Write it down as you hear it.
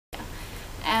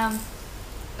Um,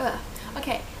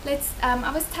 okay, let's.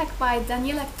 I was tagged by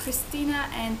Daniela, Christina,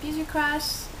 and PG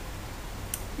Crush.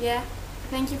 Yeah,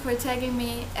 thank you for tagging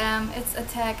me. It's a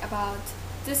tag about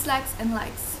dislikes and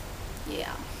likes.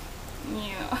 Yeah.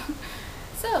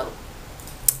 So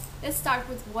let's start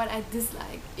with what I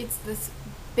dislike. It's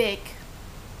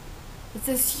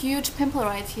this huge pimple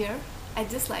right here. I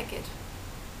dislike it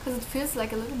because it feels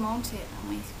like a little mountain on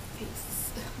my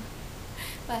face.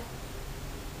 But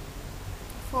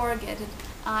forget it.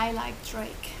 I like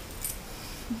Drake.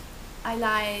 I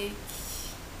like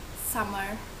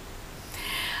summer.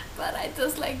 But I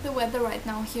dislike the weather right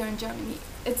now here in Germany.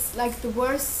 It's like the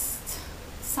worst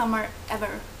summer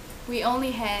ever. We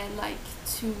only had like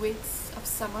 2 weeks of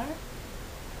summer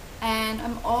and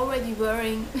I'm already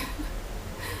wearing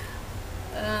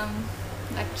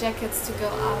like jackets to go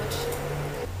out.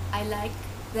 I like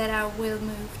that I will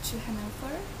move to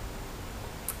Hanover.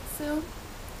 So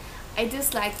I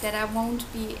dislike that I won't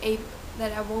be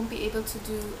able to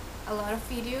do a lot of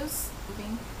videos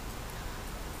moving.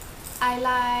 I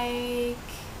like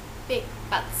big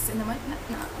butts in the mud.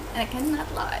 No, I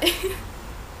cannot lie.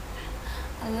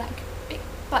 I like big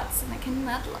butts and I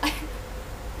cannot lie.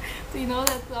 Do you know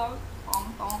that song?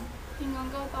 Bong bong,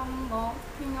 pingongo bongo,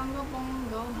 pingongo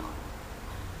bongo. No.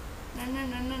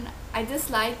 I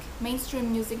dislike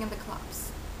mainstream music in the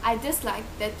clubs. I dislike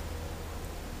that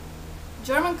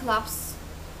German clubs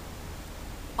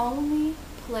only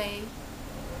play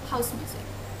house music.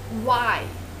 Why?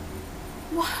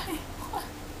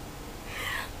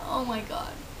 Oh my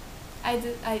god. I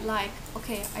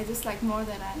dislike more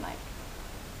than I like.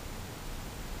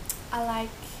 I like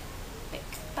big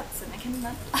butts and I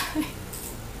cannot lie.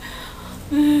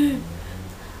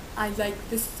 I like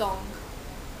this song.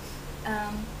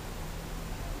 I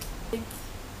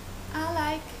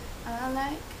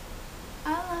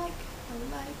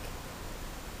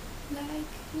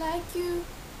like you.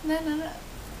 No.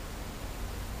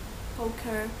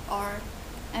 Poker or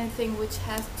anything which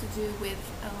has to do with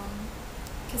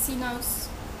casinos.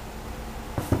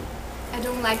 I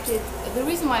don't like it. The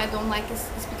reason why I don't like it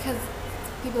is because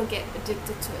people get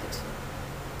addicted to it.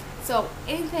 So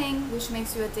anything which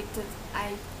makes you addicted,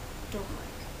 I don't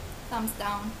like. Thumbs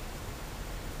down.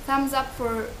 Thumbs up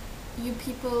for you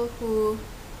people who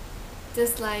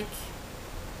dislike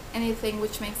anything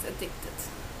which makes addicted.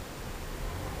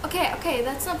 Okay,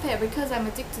 that's not fair because I'm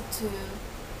addicted to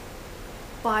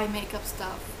buy makeup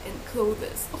stuff and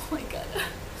clothes. Oh my god.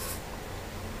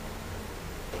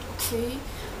 Okay,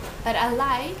 but I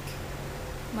like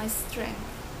my strength.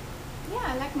 Yeah,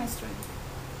 I like my strength.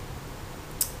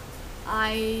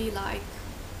 I like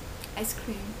ice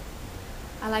cream.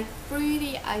 I like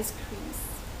fruity ice creams.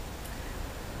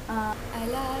 I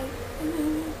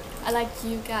like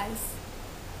you guys.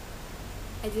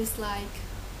 I dislike.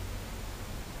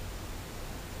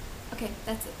 Okay,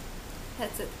 that's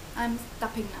it. I'm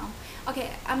stopping now. Okay,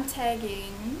 I'm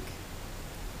tagging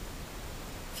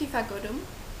FIFA Godum.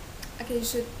 Okay, you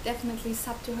should definitely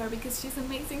sub to her because she's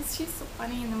amazing. She's so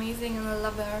funny and amazing and I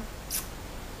love her.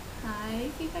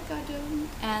 Hi FIFA Godum.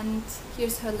 And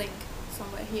here's her link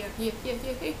somewhere here. Okay,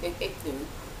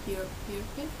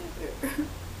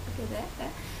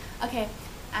 there. Okay,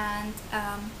 and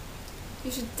you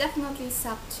should definitely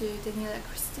sub to Daniela,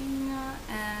 Christina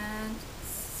and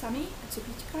Sammy at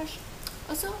Beauty Crush.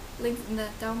 Also, links in the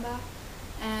down bar,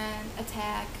 and a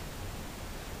tag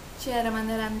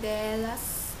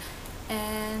Manderandelas,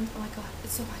 and oh my god,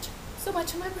 it's so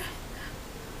much on my brain.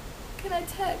 Can I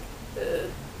tag?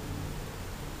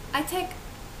 I tag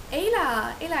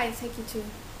Ayla, I take you too.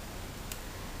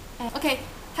 And okay,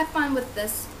 have fun with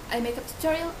this makeup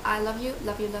tutorial. I love you.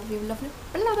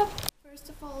 First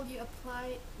of all, you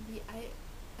apply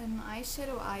an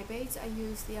eyeshadow eye base. I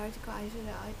use the Article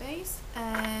eyeshadow eye base,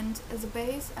 and as a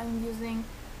base I'm using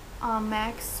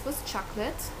MAC Swiss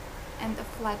Chocolate and a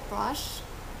flat brush,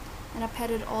 and I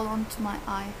pat it all onto my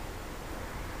eye.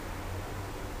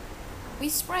 We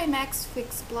spray MAC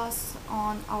Fix Plus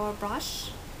on our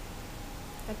brush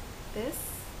like this.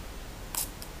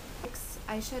 Fix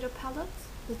eyeshadow palette,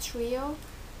 the Trio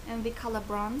and the color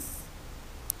Bronze,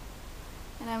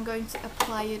 and I'm going to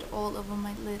apply it all over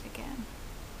my lid again.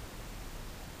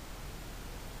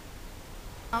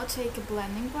 Now take a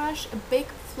blending brush, a big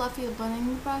fluffy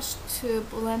blending brush, to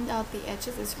blend out the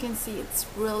edges. As you can see, it's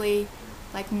really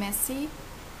like messy,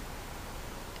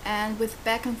 and with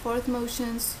back and forth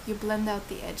motions you blend out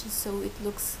the edges so it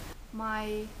looks.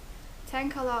 My tan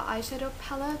color eyeshadow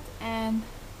palette and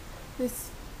this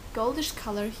goldish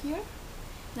color here,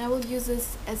 and I will use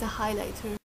this as a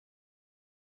highlighter.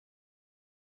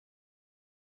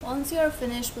 Well, once you are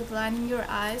finished with lining your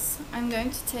eyes, I'm going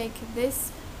to take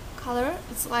this color.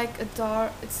 It's like a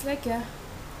dark, it's like a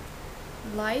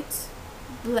light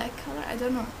black color, I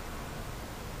don't know.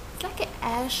 It's like an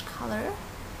ash color,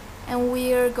 and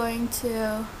we are going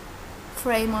to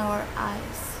frame our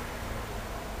eyes.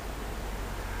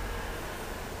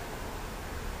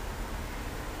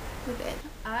 With it,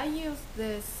 I use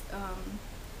this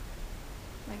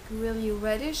like really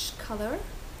reddish color,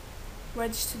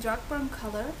 reddish to dark brown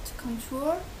color, to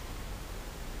contour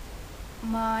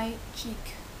my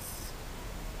cheeks.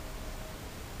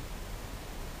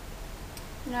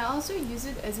 And I also use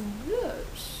it as a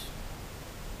blush.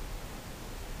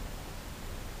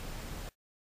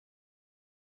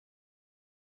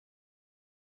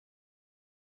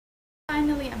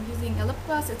 Finally, I'm using a lip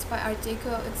gloss. It's by Art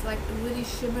Deco. It's like a really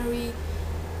shimmery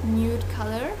nude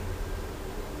color,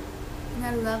 and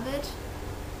I love it.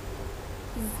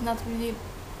 It's not really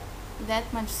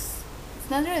that much, it's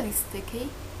not really sticky.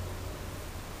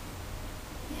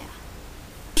 Yeah.